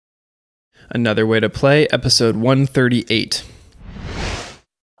Another Way to Play, episode 138.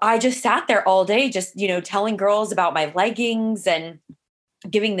 I just sat there all day, just, telling girls about my leggings and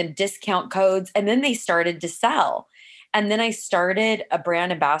giving them discount codes. And then they started to sell. And then I started a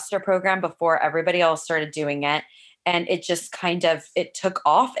brand ambassador program before everybody else started doing it. And it just it took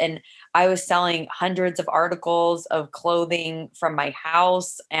off. And I was selling hundreds of articles of clothing from my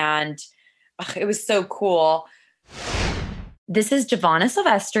house. And it was so cool. This is Giovanna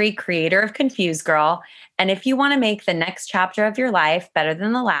Silvestri, creator of Confused Girl. And if you want to make the next chapter of your life better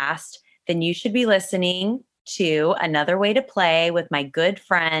than the last, then you should be listening to Another Way to Play with my good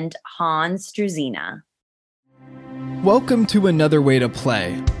friend, Hans Struzina. Welcome to Another Way to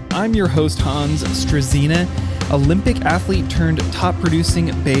Play. I'm your host, Hans Struzina, Olympic athlete turned top producing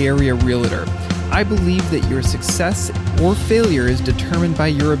Bay Area realtor. I believe that your success or failure is determined by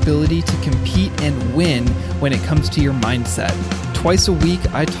your ability to compete and win when it comes to your mindset. Twice a week,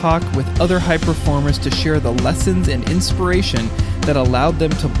 I talk with other high performers to share the lessons and inspiration that allowed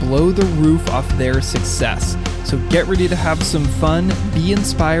them to blow the roof off their success. So get ready to have some fun, be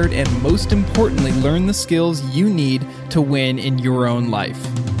inspired, and most importantly, learn the skills you need to win in your own life.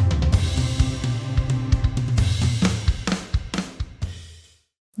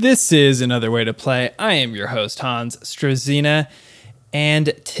 This is Another Way to Play. I am your host, Hans Struzina,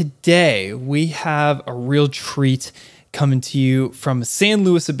 and today we have a real treat coming to you from San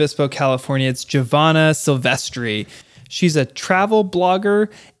Luis Obispo, California. It's Giovanna Silvestri. She's a travel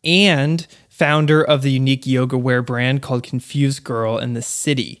blogger and founder of the unique yoga wear brand called Confused Girl in the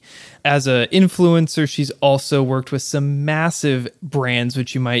City. As an influencer, she's also worked with some massive brands,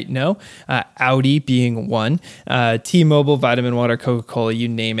 which you might know, Audi being one, T-Mobile, Vitamin Water, Coca-Cola, you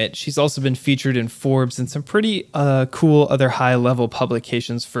name it. She's also been featured in Forbes and some pretty cool other high-level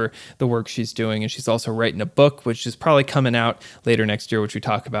publications for the work she's doing. And she's also writing a book, which is probably coming out later next year, which we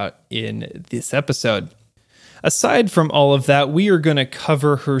talk about in this episode. Aside from all of that, we are going to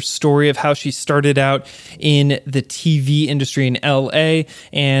cover her story of how she started out in the TV industry in LA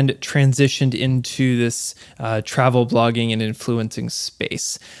and transitioned into this travel blogging and influencing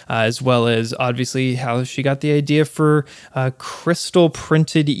space, as well as obviously how she got the idea for crystal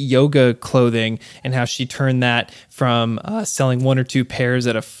printed yoga clothing and how she turned that from selling one or two pairs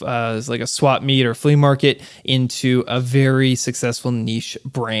at like a swap meet or flea market into a very successful niche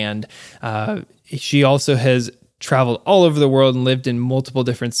brand. She also has traveled all over the world and lived in multiple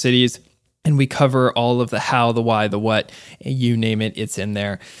different cities. And we cover all of the how, the why, the what, you name it, it's in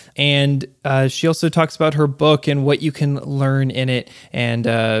there. And she also talks about her book and what you can learn in it and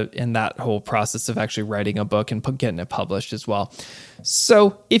that whole process of actually writing a book and getting it published as well.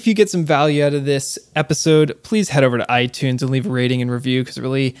 So if you get some value out of this episode, please head over to iTunes and leave a rating and review because it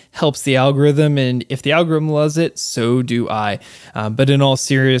really helps the algorithm. And if the algorithm loves it, so do I. But in all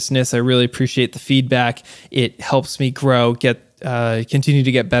seriousness, I really appreciate the feedback. It helps me grow, continue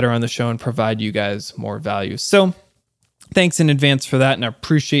to get better on the show and provide you guys more value. So thanks in advance for that. And I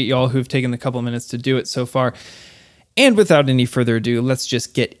appreciate y'all who've taken the couple of minutes to do it so far. And without any further ado, let's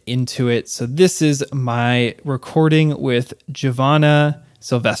just get into it. So this is my recording with Giovanna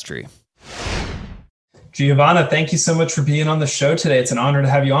Silvestri. Giovanna, thank you so much for being on the show today. It's an honor to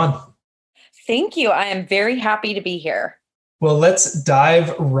have you on. Thank you. I am very happy to be here. Well, let's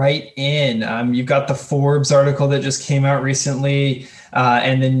dive right in. You've got the Forbes article that just came out recently,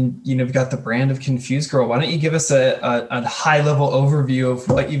 and then you've got the brand of Confused Girl. Why don't you give us a high-level overview of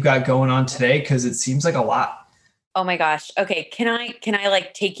what you've got going on today? Because it seems like a lot. Oh my gosh. Okay. Can I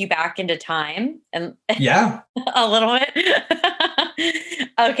like take you back into time and yeah, a little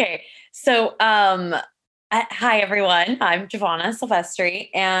bit? Okay. So, hi everyone. I'm Giovanna Silvestri,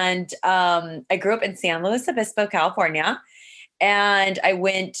 and I grew up in San Luis Obispo, California. And I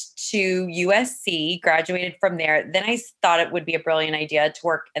went to USC, graduated from there. Then I thought it would be a brilliant idea to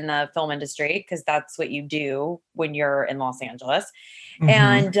work in the film industry because that's what you do when you're in Los Angeles. Mm-hmm.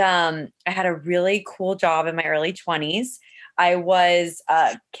 And I had a really cool job in my early 20s. I was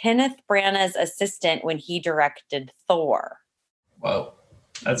Kenneth Branagh's assistant when he directed Thor. Whoa.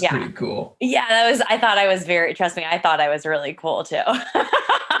 That's pretty cool. Yeah, I thought I was really cool too.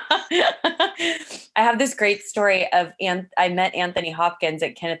 I have this great story of, I met Anthony Hopkins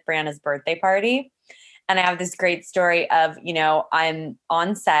at Kenneth Branagh's birthday party. And I have this great story of, I'm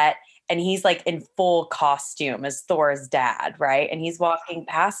on set and he's like in full costume as Thor's dad, right? And he's walking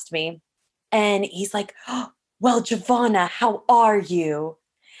past me and he's like, oh, well, Giovanna, how are you?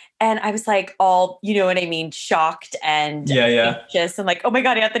 And I was like, all, you know what I mean, shocked and Yeah. anxious and like, oh my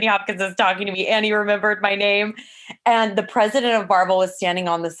God, Anthony Hopkins is talking to me. And he remembered my name. And the president of Marvel was standing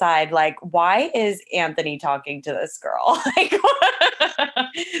on the side, like, why is Anthony talking to this girl? Like,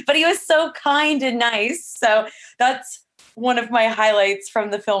 but he was so kind and nice. So that's one of my highlights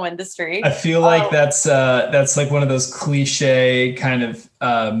from the film industry. I feel like that's like one of those cliche kind of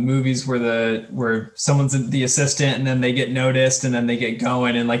movies where someone's the assistant and then they get noticed and then they get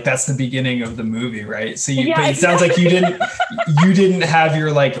going, and like that's the beginning of the movie, right? So but it sounds like you didn't have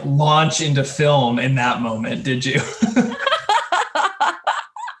your like launch into film in that moment, did you?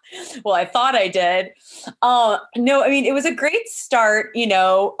 Well, I thought I did. No, I mean, it was a great start.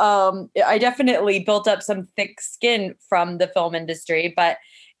 I definitely built up some thick skin from the film industry, but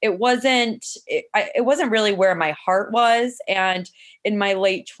it wasn't really where my heart was. And in my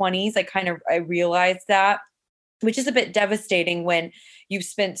late 20s, I realized that, which is a bit devastating when you've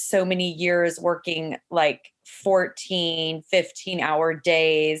spent so many years working like 14, 15-hour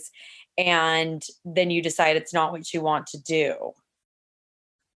days, and then you decide it's not what you want to do.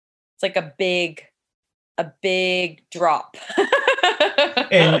 It's like a big drop.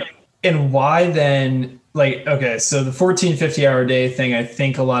 and why then, like, okay, so the 14, 50-hour day thing, I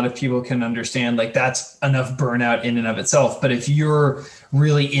think a lot of people can understand, like that's enough burnout in and of itself. But if you're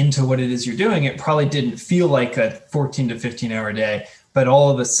really into what it is you're doing, it probably didn't feel like a 14 to 15-hour day, but all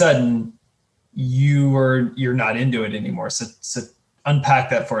of a sudden you're not into it anymore. So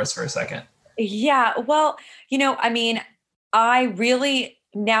unpack that for us for a second. Yeah. Well, I mean, I really,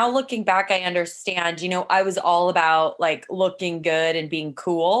 now looking back, I understand, I was all about like looking good and being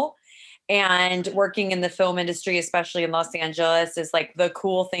cool, and working in the film industry, especially in Los Angeles, is like the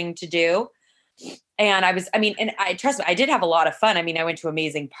cool thing to do. And trust me, I did have a lot of fun. I mean, I went to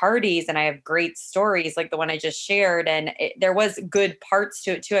amazing parties and I have great stories like the one I just shared. And there was good parts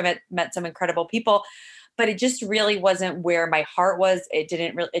to it too. I met some incredible people, but it just really wasn't where my heart was. It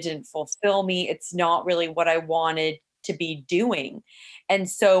didn't fulfill me. It's not really what I wanted to be doing. And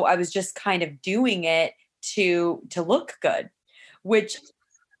so I was just kind of doing it to look good, which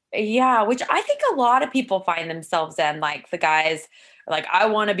I think a lot of people find themselves in. Like the guys are like, I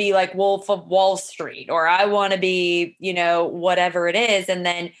want to be like Wolf of Wall Street, or I want to be, whatever it is. And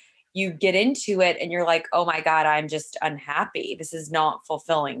then you get into it and you're like, oh my God, I'm just unhappy. This is not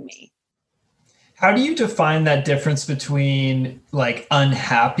fulfilling me. How do you define that difference between like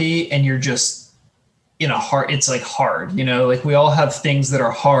unhappy and you're just it's like hard, like we all have things that are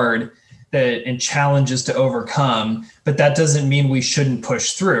hard and challenges to overcome, but that doesn't mean we shouldn't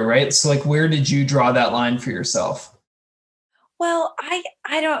push through, right? So like, where did you draw that line for yourself? Well,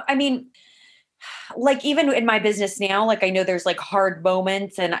 I mean, like even in my business now, like I know there's like hard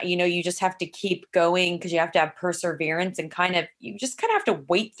moments, and you just have to keep going because you have to have perseverance, and you just kind of have to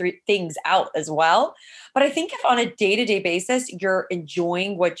wait through things out as well. But I think if on a day-to-day basis you're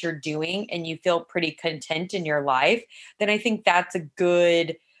enjoying what you're doing and you feel pretty content in your life, then I think that's a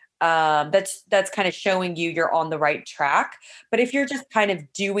good that's kind of showing you're on the right track. But if you're just kind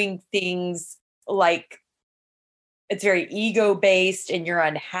of doing things like it's very ego based and you're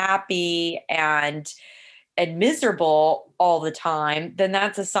unhappy and miserable all the time, then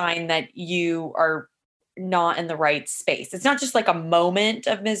that's a sign that you are not in the right space. It's not just like a moment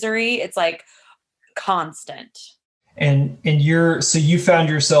of misery, it's like constant. And so you found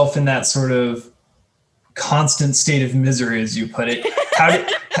yourself in that sort of constant state of misery, as you put it.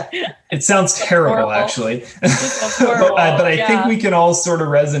 It sounds terrible, actually, but I think we can all sort of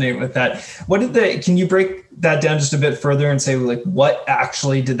resonate with that. Can you break that down just a bit further and say like, what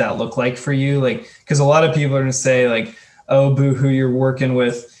actually did that look like for you? Like, because a lot of people are going to say like, oh, boo-hoo, you're working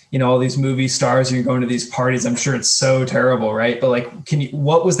with, all these movie stars and you're going to these parties. I'm sure it's so terrible, right? But like,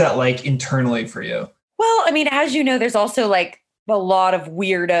 what was that like internally for you? Well, I mean, as you know, there's also like a lot of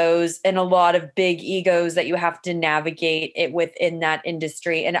weirdos and a lot of big egos that you have to navigate it within that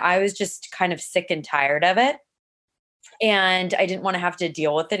industry. And I was just kind of sick and tired of it. And I didn't want to have to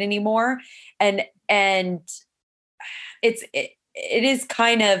deal with it anymore. And it is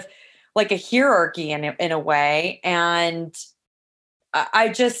kind of like a hierarchy in a way. And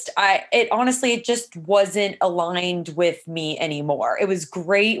it just wasn't aligned with me anymore. It was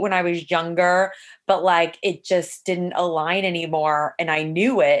great when I was younger, but like it just didn't align anymore. And I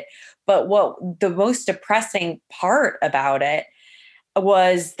knew it. But what the most depressing part about it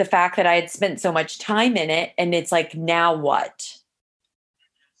was the fact that I had spent so much time in it. And it's like, now what?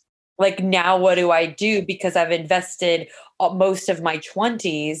 Like, now what do I do? Because I've invested most of my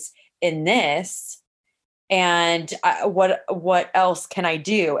 20s in this. And what else can I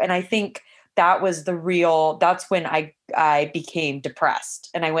do? And I think that was that's when I became depressed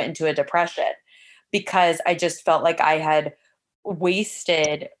and I went into a depression because I just felt like I had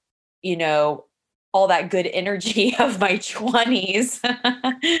wasted, you know, all that good energy of my 20s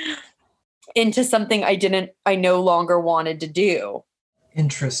into something I no longer wanted to do.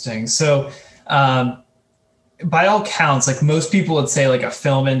 Interesting. So, um, by all counts, like most people would say, like a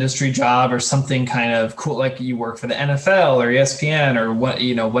film industry job or something kind of cool, like you work for the NFL or ESPN or what,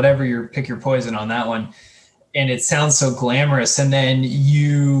 whatever your pick your poison on that one. And it sounds so glamorous. And then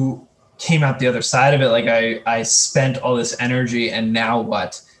you came out the other side of it. Like I spent all this energy and now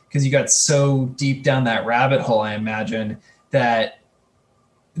what? Because you got so deep down that rabbit hole, I imagine, that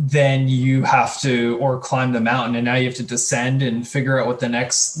then you have to or climb the mountain and now you have to descend and figure out what the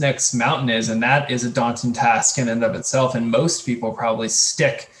next mountain is, and that is a daunting task in and of itself. And most people probably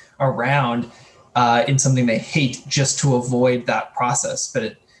stick around in something they hate just to avoid that process, but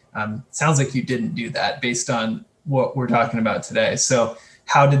it sounds like you didn't do that based on what we're talking about today. So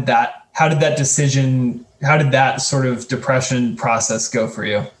how did that sort of depression process go for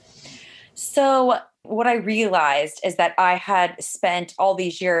you? So what I realized is that I had spent all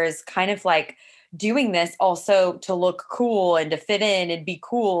these years kind of like doing this also to look cool and to fit in and be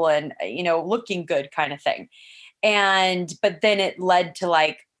cool and, looking good kind of thing. But then it led to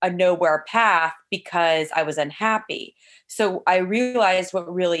like a nowhere path because I was unhappy. So I realized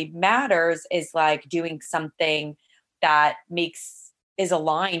what really matters is like doing something that is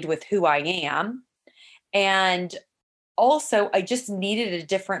aligned with who I am. And also I just needed a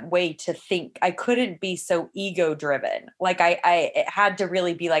different way to think. I couldn't be so ego driven. Like I it had to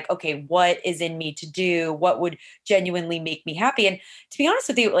really be like, okay, what is in me to do? What would genuinely make me happy? And to be honest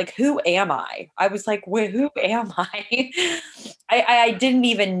with you, like, who am I? I was like, who am I? I didn't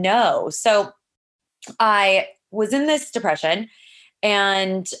even know. So I was in this depression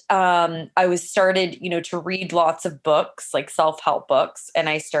and I was started, to read lots of books, like self-help books, and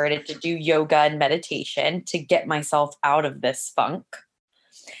I started to do yoga and meditation to get myself out of this funk.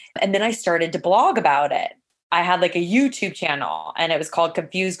 And then I started to blog about it. I had like a YouTube channel and it was called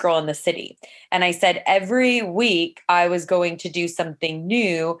Confused Girl in the City. And I said every week I was going to do something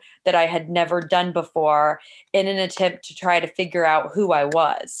new that I had never done before in an attempt to try to figure out who I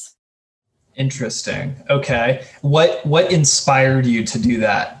was. Interesting. Okay. What inspired you to do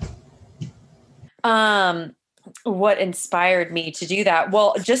that? What inspired me to do that?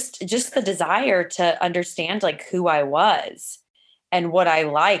 Well, just the desire to understand like who I was and what I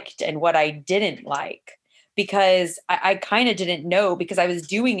liked and what I didn't like. Because I kind of didn't know because I was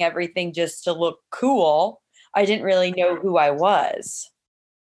doing everything just to look cool. I didn't really know who I was.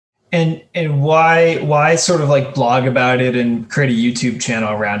 And why sort of like blog about it and create a YouTube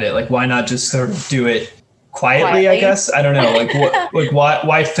channel around it? Like why not just sort of do it quietly, I guess? I don't know. Like what like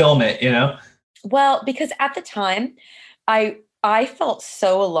why film it, you know? Well, because at the time I felt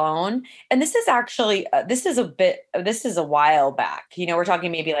so alone. And this is actually this is a while back. We're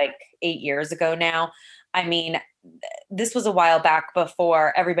talking maybe like 8 years ago now. I mean, this was a while back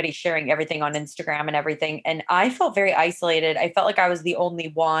before everybody sharing everything on Instagram and everything. And I felt very isolated. I felt like I was the only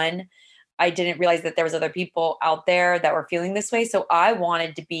one. I didn't realize that there was other people out there that were feeling this way. So I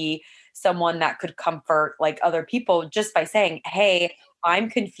wanted to be someone that could comfort like other people just by saying, "Hey, I'm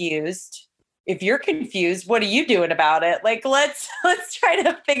confused. If you're confused, what are you doing about it? Like, let's try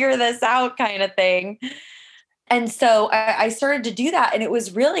to figure this out," kind of thing. And so I started to do that, and it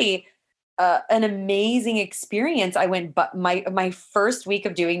was really an amazing experience. I went, but my first week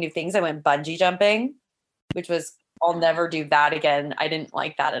of doing new things, I went bungee jumping, which was I'll never do that again. I didn't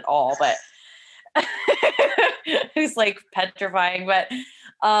like that at all, but it was like petrifying. But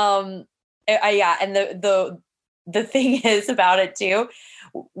yeah, and the thing is about it too.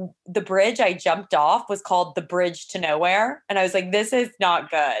 The bridge I jumped off was called the Bridge to Nowhere, and I was like, "This is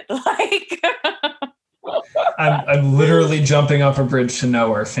not good." Like, I'm literally jumping off a bridge to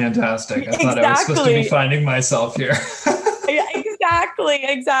nowhere. Fantastic. I thought I was supposed to be finding myself here. Yeah, exactly.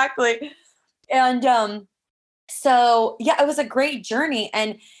 And so yeah, it was a great journey,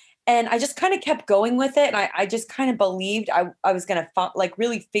 and I just kind of kept going with it, and I just kind of believed I was gonna like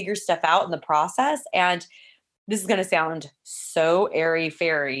really figure stuff out in the process. And this is gonna sound so airy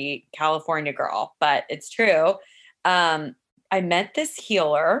fairy California girl, but it's true. I met this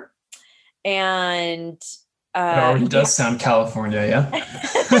healer, and It already does sound California, yeah.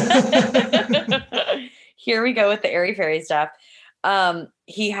 Here we go with the airy fairy stuff.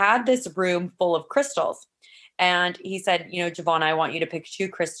 He had this room full of crystals. And he said, Javon, I want you to pick 2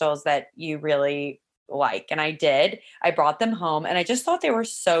 crystals that you really like. And I did. I brought them home and I just thought they were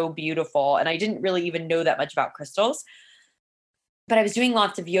so beautiful. And I didn't really even know that much about crystals. but I was doing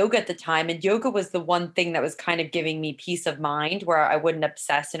lots of yoga at the time, and yoga was the one thing that was kind of giving me peace of mind where I wouldn't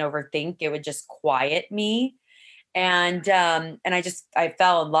obsess and overthink. It would just quiet me. And I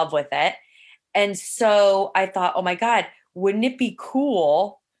fell in love with it. And so I thought, oh my God, wouldn't it be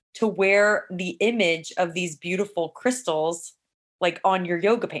cool to wear the image of these beautiful crystals like on your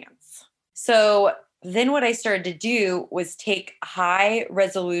yoga pants? So then what I started to do was take high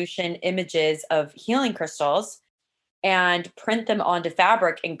resolution images of healing crystals and print them onto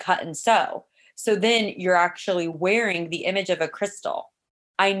fabric and cut and sew. So then you're actually wearing the image of a crystal.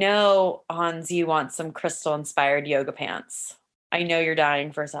 I know, Hans, you want some crystal inspired yoga pants. I know you're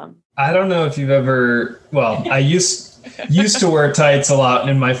dying for some. I don't know if you've ever, well, I used to wear tights a lot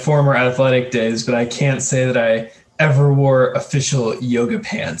in my former athletic days, but I can't say that I ever wore official yoga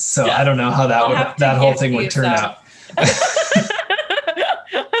pants. So I don't know how that whole thing would turn out.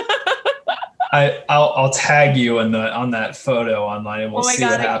 I'll tag you on that photo online, and we'll see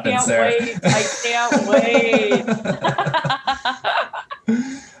what happens there. I can't wait.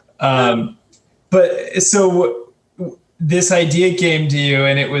 But so this idea came to you,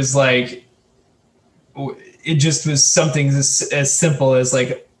 and it was like, it just was something as simple as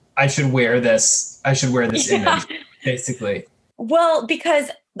like, I should wear this image, basically. Well,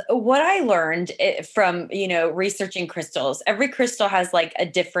 because what I learned from, researching crystals, every crystal has like a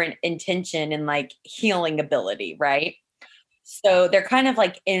different intention and like healing ability, right? So they're kind of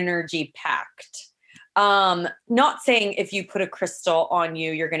like energy packed. Not saying if you put a crystal on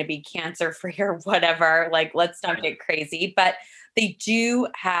you, you're going to be cancer free or whatever. Like, let's not get crazy, but they do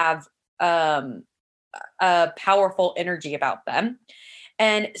have a powerful energy about them.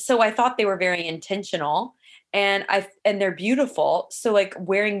 And so I thought they were very intentional, and they're beautiful. So like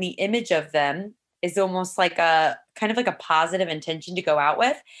wearing the image of them is almost like a kind of like a positive intention to go out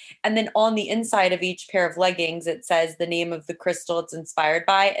with. And then on the inside of each pair of leggings, it says the name of the crystal it's inspired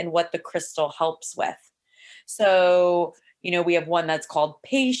by and what the crystal helps with. So, we have one that's called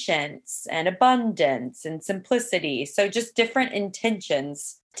patience and abundance and simplicity. So just different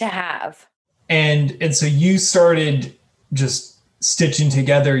intentions to have. And so you started just stitching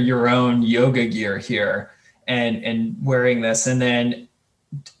together your own yoga gear here and wearing this, and then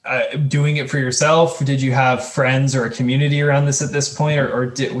doing it for yourself. Did you have friends or a community around this at this point,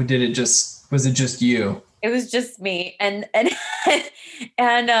 or was it just you? It was just me. And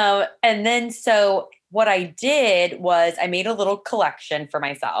then so what I did was I made a little collection for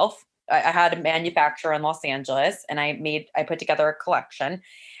myself. I had a manufacturer in Los Angeles, and I put together a collection.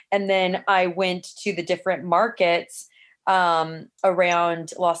 And then I went to the different markets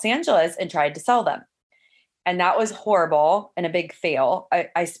around Los Angeles and tried to sell them. And that was horrible and a big fail.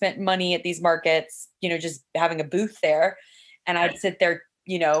 I spent money at these markets, just having a booth there. And I'd sit there,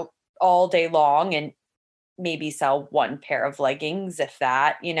 all day long and maybe sell one pair of leggings, if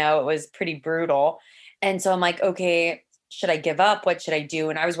that. It was pretty brutal. And so I'm like, okay, should I give up? What should I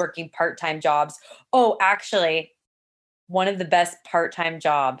do? And I was working part-time jobs. Oh, actually, one of the best part-time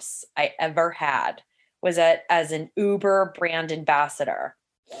jobs I ever had was as an Uber brand ambassador.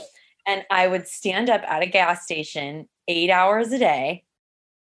 And I would stand up at a gas station 8 hours a day,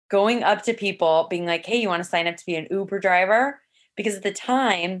 going up to people being like, hey, you want to sign up to be an Uber driver? Because at the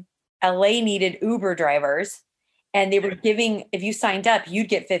time, LA needed Uber drivers, and they were giving, if you signed up, you'd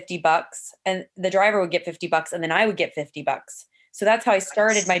get $50 and the driver would get $50 and then I would get $50. So that's how I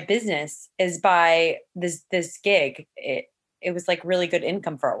started my business, is by this gig. It was like really good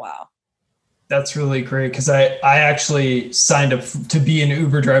income for a while. That's really great, because I actually signed up to be an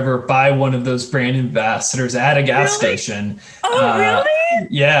Uber driver by one of those brand ambassadors at a gas station. Oh, really?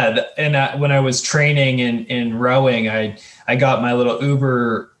 Yeah. And when I was training in rowing, I got my little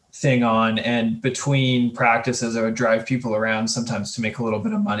Uber thing on, and between practices, I would drive people around sometimes to make a little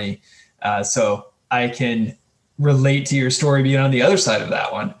bit of money. So I can relate to your story being on the other side of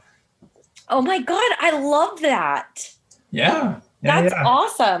that one. Oh my God, I love that. Yeah. That's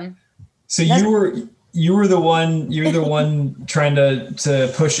awesome. So you were the one, you're the one trying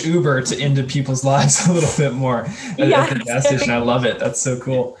to push Uber into people's lives a little bit more at the gas station. I love it. That's so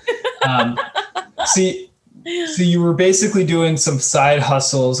cool. So you were basically doing some side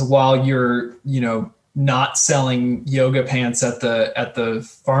hustles while you're, not selling yoga pants at the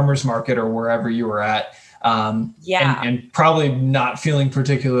farmer's market or wherever you were at. And probably not feeling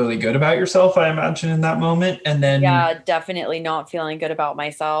particularly good about yourself, I imagine, in that moment. And then definitely not feeling good about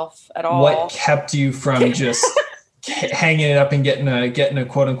myself at all. What kept you from just hanging it up and getting a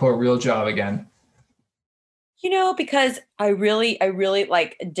quote unquote real job again? Because I really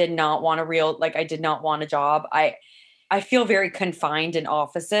did not want I did not want a job. I feel very confined in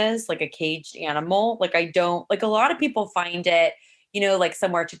offices, like a caged animal. Like I don't, like, a lot of people find it like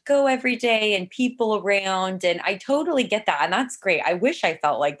somewhere to go every day and people around. And I totally get that. And that's great. I wish I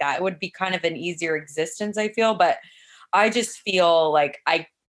felt like that. It would be kind of an easier existence, I feel. But I just feel like I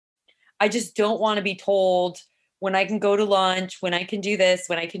just don't want to be told when I can go to lunch, when I can do this,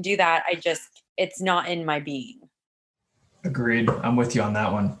 when I can do that. It's not in my being. Agreed. I'm with you on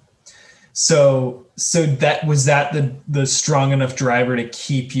that one. So that was the strong enough driver to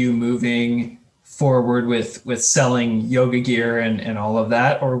keep you moving forward with selling yoga gear and all of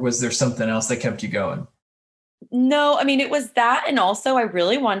that, or was there something else that kept you going? No, I mean, it was that. And also I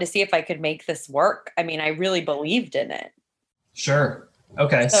really wanted to see if I could make this work. I mean, I really believed in it. Sure.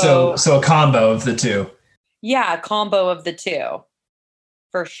 Okay. So a combo of the two. Yeah, a combo of the two.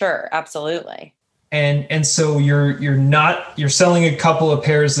 For sure. Absolutely. And so you're selling a couple of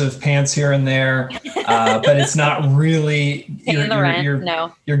pairs of pants here and there, but it's not really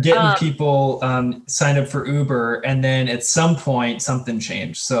you're getting people signed up for Uber, and then at some point something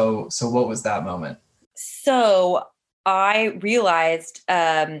changed. So what was that moment? So I realized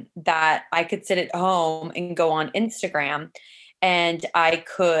that I could sit at home and go on Instagram, and I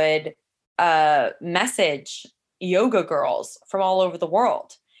could message yoga girls from all over the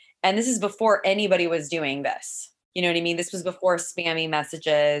world. And this is before anybody was doing this. You know what I mean? This was before spammy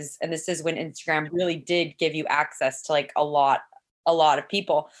messages. And this is when Instagram really did give you access to like a lot of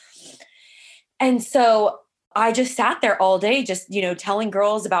people. And so I just sat there all day, just, telling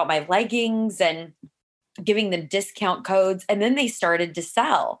girls about my leggings and giving them discount codes. And then they started to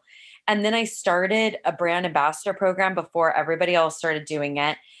sell. And then I started a brand ambassador program before everybody else started doing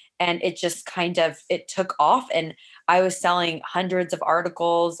it. And it just it took off. And I was selling hundreds of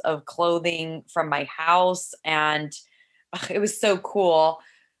articles of clothing from my house. And it was so cool.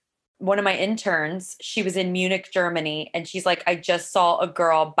 One of my interns, she was in Munich, Germany. And she's like, I just saw a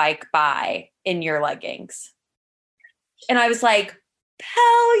girl bike by in your leggings. And I was like,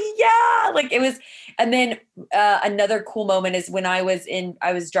 hell yeah. Like it was. And then another cool moment is when I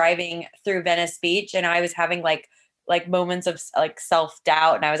was driving through Venice Beach, and I was having like moments of like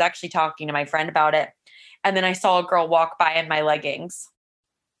self-doubt. And I was actually talking to my friend about it. And then I saw a girl walk by in my leggings.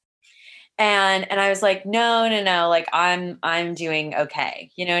 And I was like, no, like I'm doing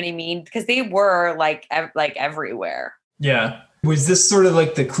okay. You know what I mean? Because they were like everywhere. Yeah. Was this sort of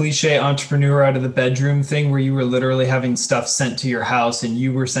like the cliche entrepreneur out of the bedroom thing where you were literally having stuff sent to your house and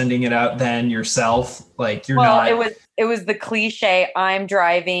you were sending it out then yourself? Like it was the cliche. I'm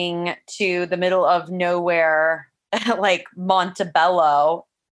driving to the middle of nowhere, like Montebello,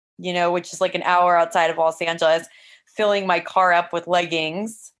 which is like an hour outside of Los Angeles, filling my car up with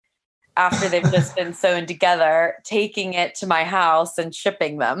leggings after they've just been sewn together, taking it to my house and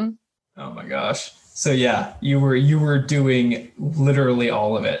shipping them. Oh my gosh. So yeah, you were doing literally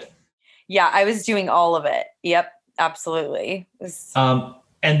all of it. Yeah, I was doing all of it. Yep, absolutely.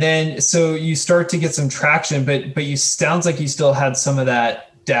 And then so you start to get some traction, but you sounds like you still had some of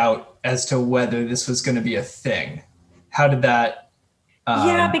that doubt as to whether this was going to be a thing. How did that?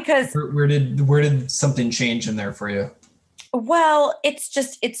 Because where did something change in there for you? Well,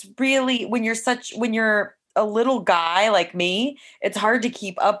 it's really when you're a little guy like me, it's hard to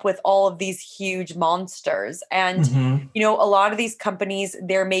keep up with all of these huge monsters. And, a lot of these companies,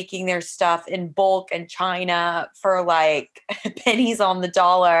 they're making their stuff in bulk in China for like pennies on the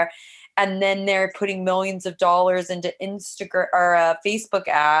dollar. And then they're putting millions of dollars into Instagram or Facebook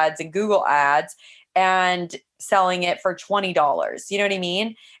ads and Google ads and selling it for $20. You know what I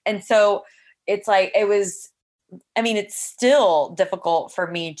mean? And so it's like, it's still difficult for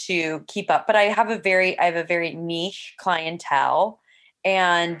me to keep up, but I have a very niche clientele.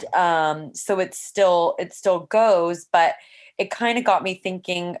 And so it still goes, but it kind of got me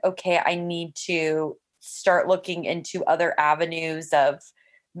thinking, okay, I need to start looking into other avenues of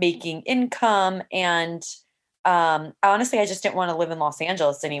making income. And honestly, I just didn't want to live in Los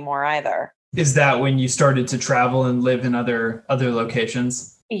Angeles anymore either. Is that when you started to travel and live in other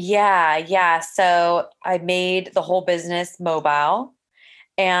locations? Yeah. So I made the whole business mobile,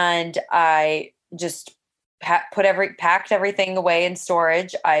 and I just packed everything away in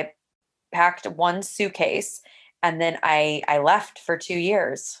storage. I packed one suitcase, and then I left for 2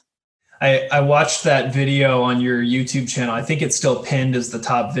 years. I watched that video on your YouTube channel. I think it's still pinned as the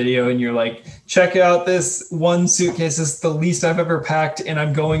top video. And you're like, check out this one suitcase. It's the least I've ever packed. And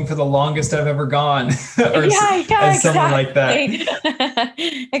I'm going for the longest I've ever gone. Exactly. Something like that.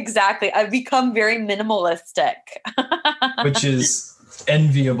 Exactly. I've become very minimalistic. Which is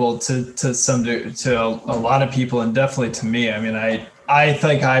enviable to a lot of people, and definitely to me. I mean, I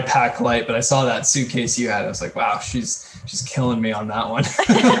think I pack light, but I saw that suitcase you had. I was like, wow, she's killing me on that one.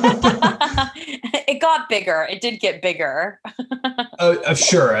 it got bigger. It did get bigger.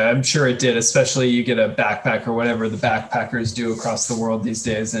 Sure. I'm sure it did, especially you get a backpack or whatever the backpackers do across the world these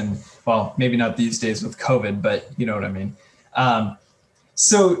days. And well, maybe not these days with COVID, but you know what I mean?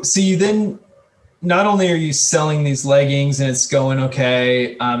 So you then, not only are you selling these leggings and it's going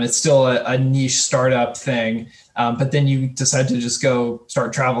okay, it's still a niche startup thing, but then you decide to just go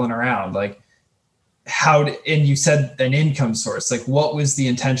start traveling around. Like and you said an income source, like what was the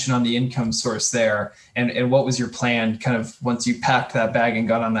intention on the income source there? And what was your plan kind of once you packed that bag and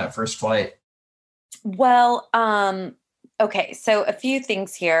got on that first flight? Well, okay. So a few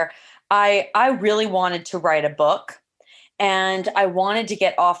things here. I really wanted to write a book. And I wanted to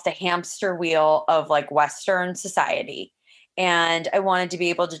get off the hamster wheel of like Western society. And I wanted to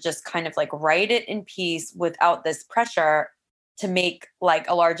be able to just kind of like write it in peace without this pressure to make like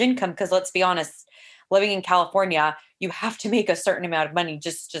a large income. Because let's be honest, living in California, you have to make a certain amount of money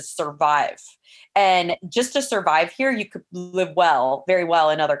just to survive. And just to survive here, you could live well, very well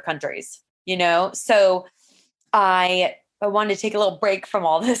in other countries, you know? So I wanted to take a little break from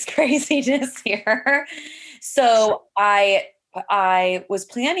all this craziness here. So I was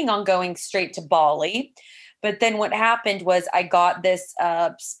planning on going straight to Bali, but then what happened was I got this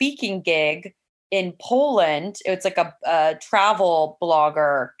speaking gig in Poland. It's like a travel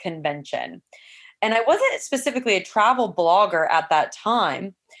blogger convention. And I wasn't specifically a travel blogger at that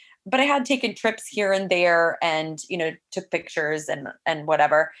time, but I had taken trips here and there and, you know, took pictures and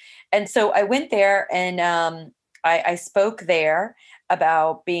whatever. And so I went there and I spoke there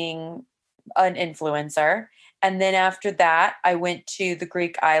about being an influencer. And then after that, I went to the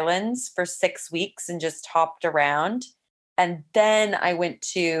Greek islands for 6 weeks and just hopped around. And then I went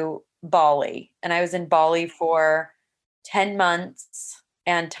to Bali, and I was in Bali for 10 months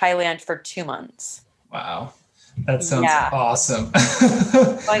and Thailand for 2 months. Wow. That sounds awesome.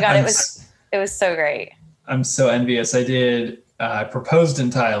 Oh my God, it was so great. I'm so envious. I proposed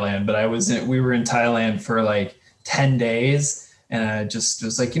in Thailand, but we were in Thailand for like 10 days. And I just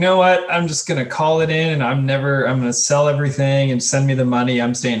was like, you know what? I'm just going to call it in and I'm going to sell everything and send me the money.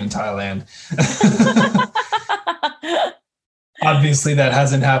 I'm staying in Thailand. Obviously that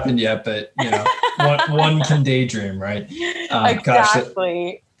hasn't happened yet, but you know, one can daydream, right?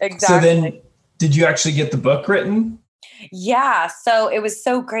 Exactly. So then did you actually get the book written? Yeah. So it was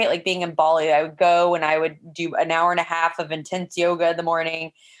so great. Like being in Bali, I would go and I would do an hour and a half of intense yoga in the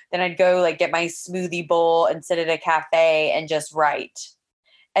morning. Then I'd go like get my smoothie bowl and sit at a cafe and just write.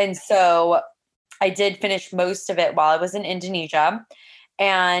 And so I did finish most of it while I was in Indonesia.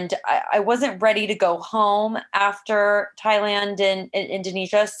 And I wasn't ready to go home after Thailand and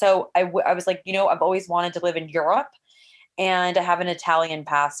Indonesia. So I was like, you know, I've always wanted to live in Europe. And I have an Italian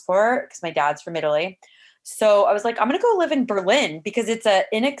passport because my dad's from Italy. So I was like, I'm going to go live in Berlin because it's an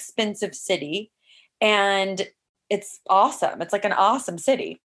inexpensive city and it's awesome. It's like an awesome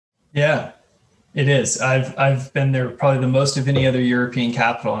city. Yeah, it is. I've been there probably the most of any other European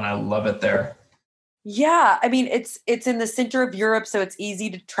capital, and I love it there. Yeah, I mean it's in the center of Europe, so it's easy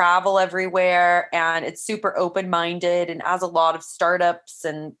to travel everywhere, and it's super open-minded and has a lot of startups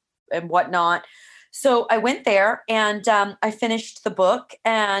and whatnot. So I went there and I finished the book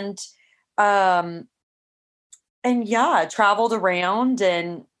and yeah, traveled around,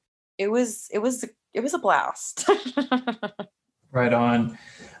 and it was a blast. Right on.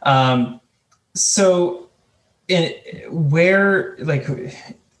 So where, like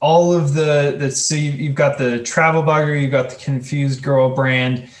all of so you've got the travel blogger, you've got the Confused Girl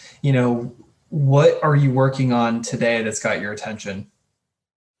brand, you know, what are you working on today that's got your attention?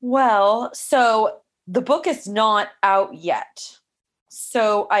 Well, so the book is not out yet.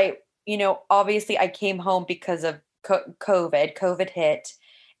 So obviously I came home because of COVID hit.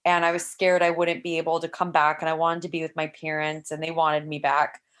 And I was scared I wouldn't be able to come back, and I wanted to be with my parents and they wanted me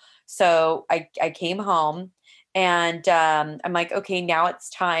back. So I came home and I'm like, okay, now it's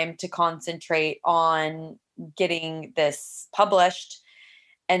time to concentrate on getting this published.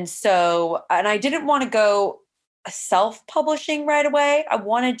 And I didn't want to go self-publishing right away. I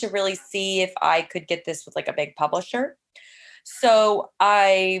wanted to really see if I could get this with like a big publisher. So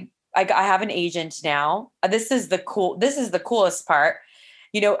I have an agent now. This is the coolest part.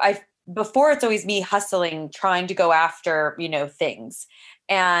 You know, before it's always me hustling, trying to go after, you know, things.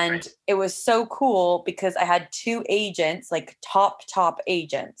 And right. It was so cool because I had 2 agents, like top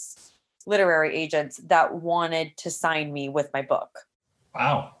agents, literary agents that wanted to sign me with my book.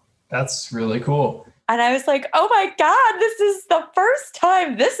 Wow. That's really cool. And I was like, oh my God, this is the first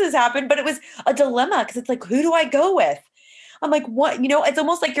time this has happened. But it was a dilemma because it's like, who do I go with? I'm like, what? You know, it's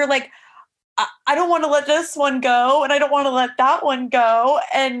almost like you're like, I don't want to let this one go and I don't want to let that one go.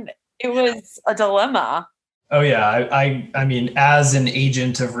 And It was a dilemma. Oh yeah, I mean, as an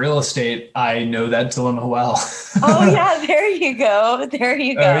agent of real estate, I know that dilemma well. Oh yeah, there you go. There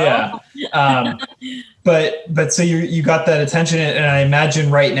you Oh go. yeah. Um, but so you got that attention, and I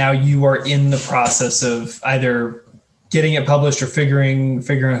imagine right now you are in the process of either getting it published or figuring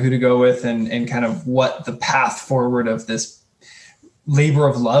out who to go with, and kind of what the path forward of this labor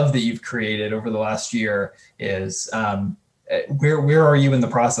of love that you've created over the last year is. Where are you in the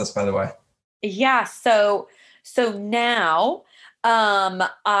process, by the way? Yeah, so now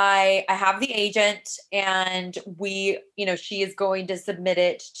I have the agent, and she is going to submit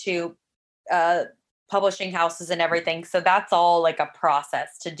it to uh publishing houses and everything. So that's all like a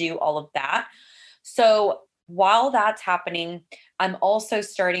process to do all of that. So while that's happening, I'm also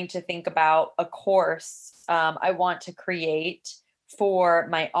starting to think about a course I want to create for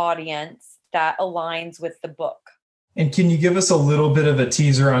my audience that aligns with the book. And can you give us a little bit of a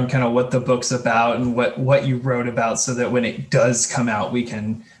teaser on kind of what the book's about and what you wrote about, so that when it does come out, we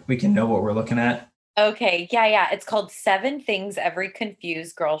can know what we're looking at? Okay, yeah. It's called Seven Things Every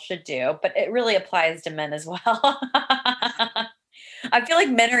Confused Girl Should Do, but it really applies to men as well. I feel like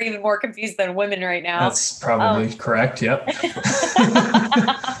men are even more confused than women right now. That's probably correct. Yep.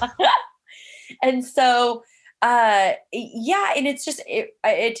 And so yeah, and it's just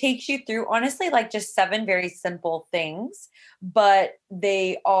it takes you through, honestly, like just seven very simple things, but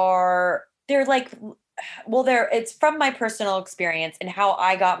they're like, well, it's from my personal experience and how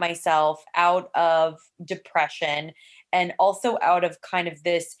I got myself out of depression, and also out of kind of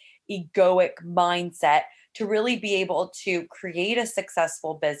this egoic mindset, to really be able to create a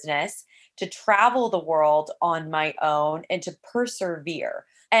successful business, to travel the world on my own, and to persevere.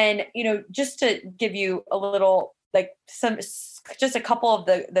 And just to give you a little, like, just a couple of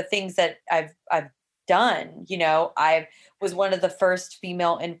the things that I've done. I was one of the first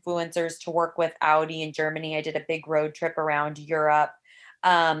female influencers to work with Audi in Germany. I did a big road trip around Europe.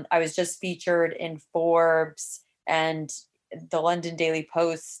 I was just featured in Forbes and the London Daily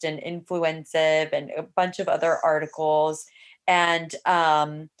Post and Influensive and a bunch of other articles. And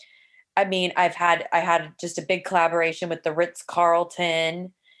I mean, I had just a big collaboration with the Ritz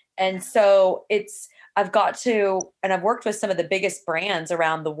Carlton. And so I've worked with some of the biggest brands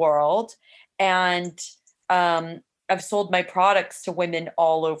around the world. And I've sold my products to women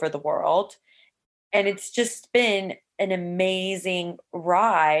all over the world. And it's just been an amazing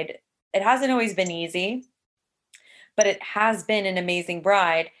ride. It hasn't always been easy, but it has been an amazing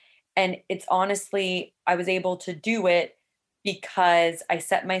ride. And it's honestly, I was able to do it because I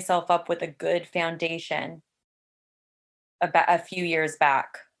set myself up with a good foundation about a few years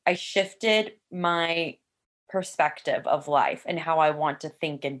back. I shifted my perspective of life and how I want to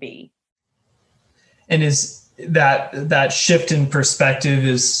think and be. And is that shift in perspective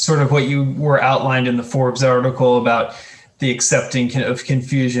is sort of what you were outlined in the Forbes article about the accepting of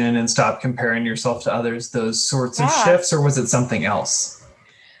confusion and stop comparing yourself to others, those sorts of shifts, or was it something else?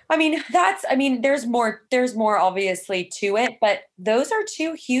 I mean, there's more obviously to it, but those are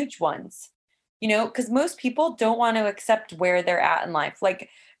two huge ones, because most people don't want to accept where they're at in life. Like,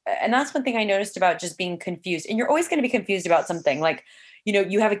 and that's one thing I noticed about just being confused. And you're always going to be confused about something. Like,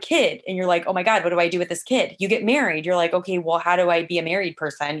 you have a kid and you're like, oh my God, what do I do with this kid? You get married. You're like, okay, well, how do I be a married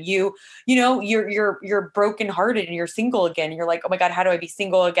person? You're brokenhearted and you're single again. You're like, oh my God, how do I be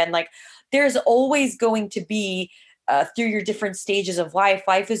single again? Like, there's always going to be through your different stages of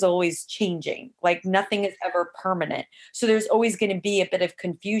life is always changing. Like, nothing is ever permanent. So there's always going to be a bit of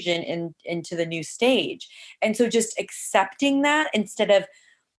confusion into the new stage. And so just accepting that instead of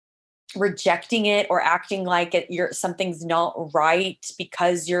rejecting it or acting like something's not right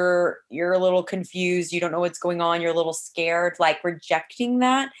because you're a little confused, you don't know what's going on, you're a little scared, like rejecting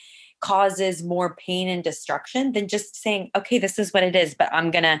that causes more pain and destruction than just saying, okay, this is what it is, but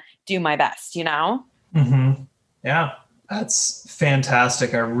I'm going to do my best, Mm-hmm. Yeah, that's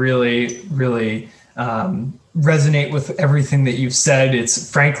fantastic. I really, really resonate with everything that you've said. It's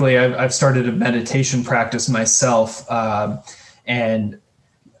frankly, I've started a meditation practice myself, and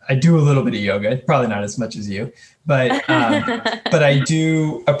I do a little bit of yoga, probably not as much as you, but I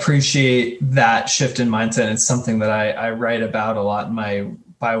do appreciate that shift in mindset. It's something that I write about a lot in my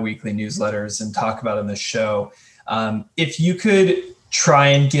biweekly newsletters and talk about on the show. If you could try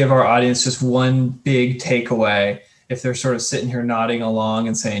and give our audience just one big takeaway, if they're sort of sitting here nodding along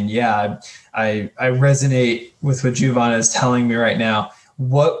and saying, yeah, I resonate with what Giovanna is telling me right now.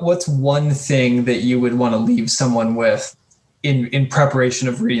 What's one thing that you would want to leave someone with in preparation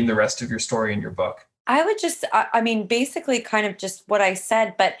of reading the rest of your story in your book? I would just, I mean, basically kind of just what I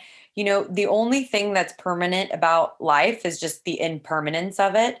said, but the only thing that's permanent about life is just the impermanence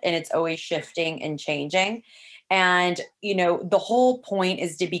of it. And it's always shifting and changing. And, the whole point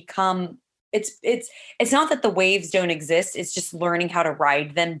is to become it's not that the waves don't exist. It's just learning how to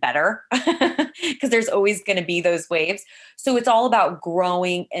ride them better because there's always going to be those waves. So it's all about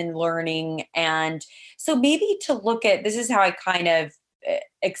growing and learning. And so maybe to look at this is how I kind of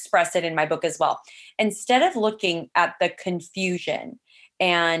express it in my book as well. Instead of looking at the confusion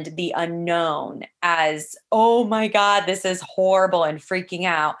and the unknown as, oh my God, this is horrible and freaking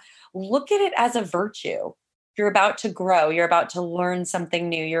out, look at it as a virtue. You're about to grow. You're about to learn something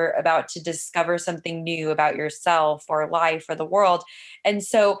new. You're about to discover something new about yourself or life or the world. And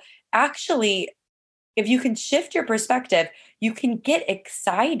so actually, if you can shift your perspective, you can get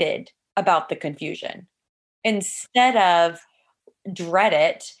excited about the confusion instead of dread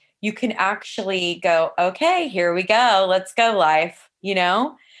it. You can actually go, okay, here we go. Let's go, life,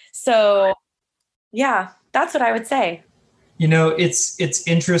 So yeah, that's what I would say. It's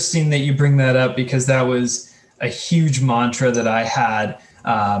interesting that you bring that up because that was a huge mantra that I had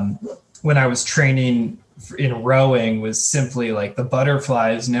when I was training in rowing was simply like the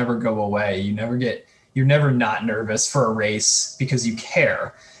butterflies never go away. You're never not nervous for a race because you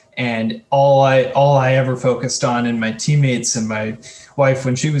care. And all I ever focused on, and my teammates and my wife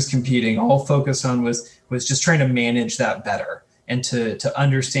when she was competing, all focused on was just trying to manage that better and to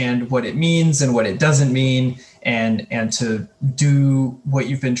understand what it means and what it doesn't mean and to do what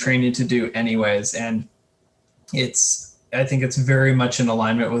you've been training to do anyways. And I think it's very much in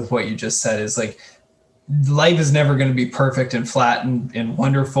alignment with what you just said is like, life is never going to be perfect and flat and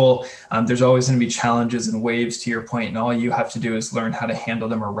wonderful. There's always going to be challenges and waves to your point, and all you have to do is learn how to handle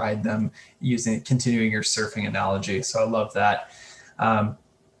them or ride them continuing your surfing analogy. So I love that.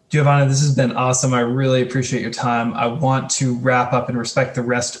 Giovanna, this has been awesome. I really appreciate your time. I want to wrap up and respect the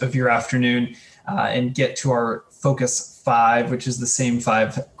rest of your afternoon and get to our focus 5, which is the same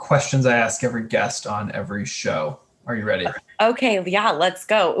 5 questions I ask every guest on every show. Are you ready? Okay. Yeah, let's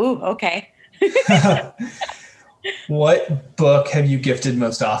go. Ooh, okay. What book have you gifted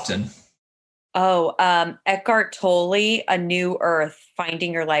most often? Oh, Eckhart Tolle, A New Earth,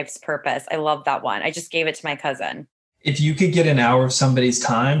 Finding Your Life's Purpose. I love that one. I just gave it to my cousin. If you could get an hour of somebody's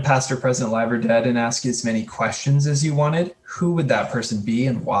time, past or present, live or dead, and ask as many questions as you wanted, who would that person be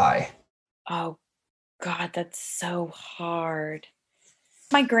and why? Oh, God, that's so hard.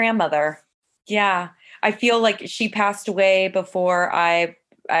 My grandmother. Yeah. I feel like she passed away before I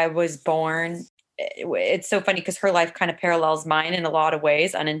was born. It's so funny because her life kind of parallels mine in a lot of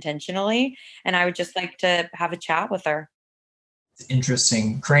ways unintentionally. And I would just like to have a chat with her. It's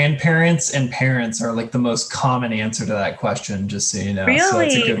interesting. Grandparents and parents are like the most common answer to that question, just so you know. Really? So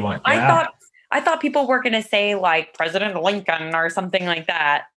that's a good one. Yeah. I thought people were going to say like President Lincoln or something like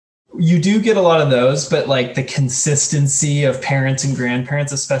that. You do get a lot of those, but like the consistency of parents and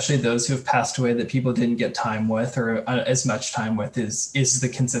grandparents, especially those who have passed away that people didn't get time with or as much time with is the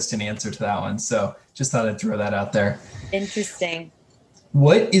consistent answer to that one. So just thought I'd throw that out there. Interesting.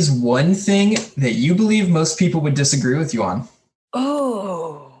 What is one thing that you believe most people would disagree with you on?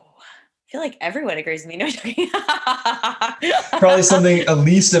 Oh, I feel like everyone agrees with me. No, Probably something at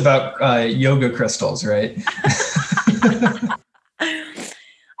least about yoga crystals, right?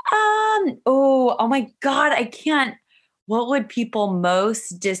 Oh my God, I can't. What would people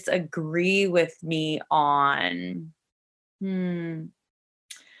most disagree with me on? Oh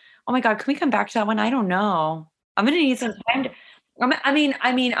my God, can we come back to that one? I don't know. I'm going to need some time. I'm going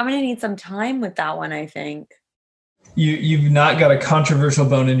to need some time with that one, I think. You've not got a controversial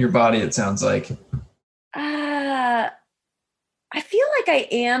bone in your body, it sounds like. I feel like I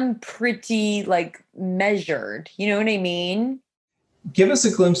am pretty like measured. You know what I mean? Give us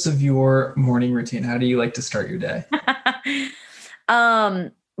a glimpse of your morning routine. How do you like to start your day?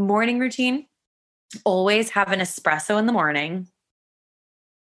 Morning routine. Always have an espresso in the morning.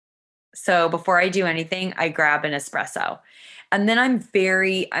 So before I do anything, I grab an espresso. And then I'm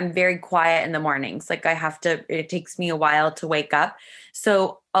very quiet in the mornings. Like it takes me a while to wake up.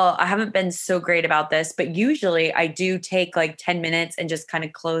 So I haven't been so great about this, but usually I do take like 10 minutes and just kind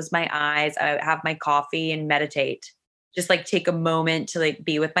of close my eyes. I have my coffee and meditate. Just like take a moment to like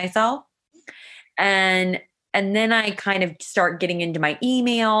be with myself. And then I kind of start getting into my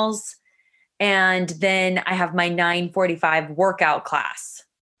emails. And then I have my 9:45 workout class.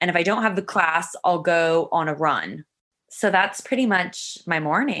 And if I don't have the class, I'll go on a run. So that's pretty much my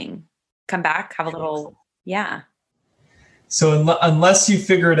morning. Come back, have a little, yeah. So unless you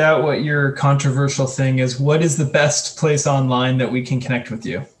figured out what your controversial thing is, what is the best place online that we can connect with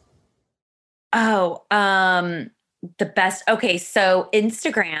you? Oh, The best. Okay, so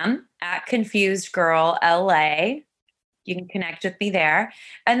Instagram at Confused Girl LA. You can connect with me there.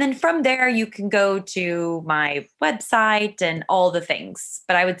 And then from there, you can go to my website and all the things.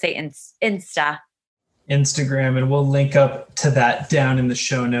 But I would say Instagram, and we'll link up to that down in the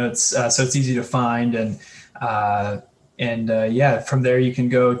show notes, so it's easy to find. And from there you can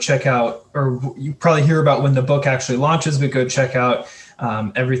go check out, or you probably hear about when the book actually launches, but go check out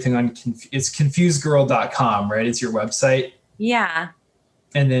everything on it's confusedgirl.com, right? It's your website. Yeah.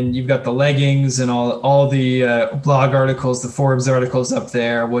 And then you've got the leggings and all the blog articles, the Forbes articles up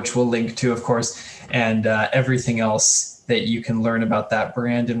there, which we'll link to, of course, and everything else that you can learn about that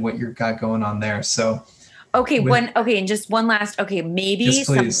brand and what you've got going on there. So, and just one last, maybe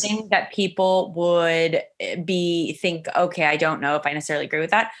something that people would think, okay, I don't know if I necessarily agree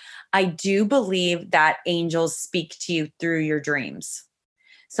with that. I do believe that angels speak to you through your dreams.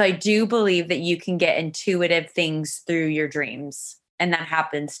 So I do believe that you can get intuitive things through your dreams. And that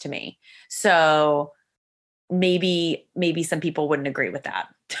happens to me. So maybe some people wouldn't agree with that.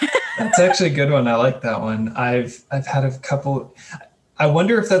 That's actually a good one. I like that one. I've had a couple. I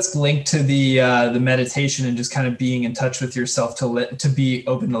wonder if that's linked to the meditation and just kind of being in touch with yourself to be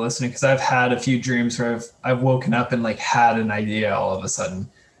open to listening. Because I've had a few dreams where I've woken up and like had an idea all of a sudden.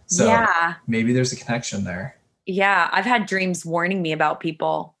 So yeah, maybe there's a connection there. Yeah, I've had dreams warning me about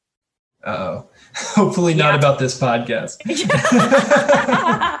people. Uh-oh. Hopefully not about this podcast.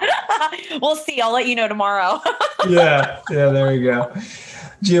 We'll see. I'll let you know tomorrow. Yeah, there we go.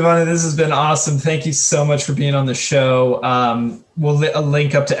 Giovanna, this has been awesome. Thank you so much for being on the show. We'll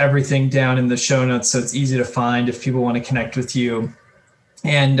link up to everything down in the show notes so it's easy to find if people want to connect with you.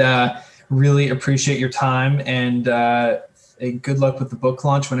 And really appreciate your time, and good luck with the book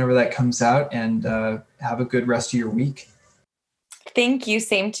launch whenever that comes out, and have a good rest of your week. Thank you.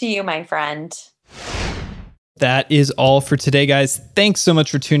 Same to you, my friend. That is all for today, guys. Thanks so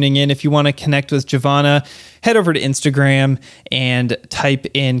much for tuning in. If you want to connect with Giovanna, head over to Instagram and type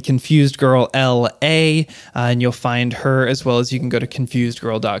in Confused Girl LA, and you'll find her, as well as you can go to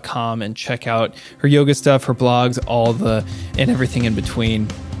confusedgirl.com and check out her yoga stuff, her blogs, and everything in between.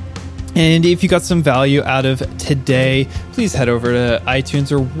 And if you got some value out of today, please head over to iTunes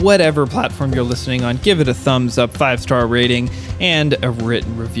or whatever platform you're listening on. Give it a thumbs up, 5-star rating, and a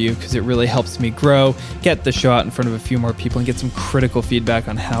written review, because it really helps me grow, get the show out in front of a few more people, and get some critical feedback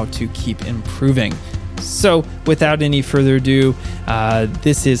on how to keep improving. So without any further ado,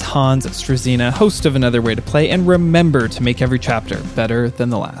 this is Hans Struzina, host of Another Way to Play, and remember to make every chapter better than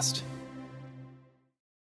the last.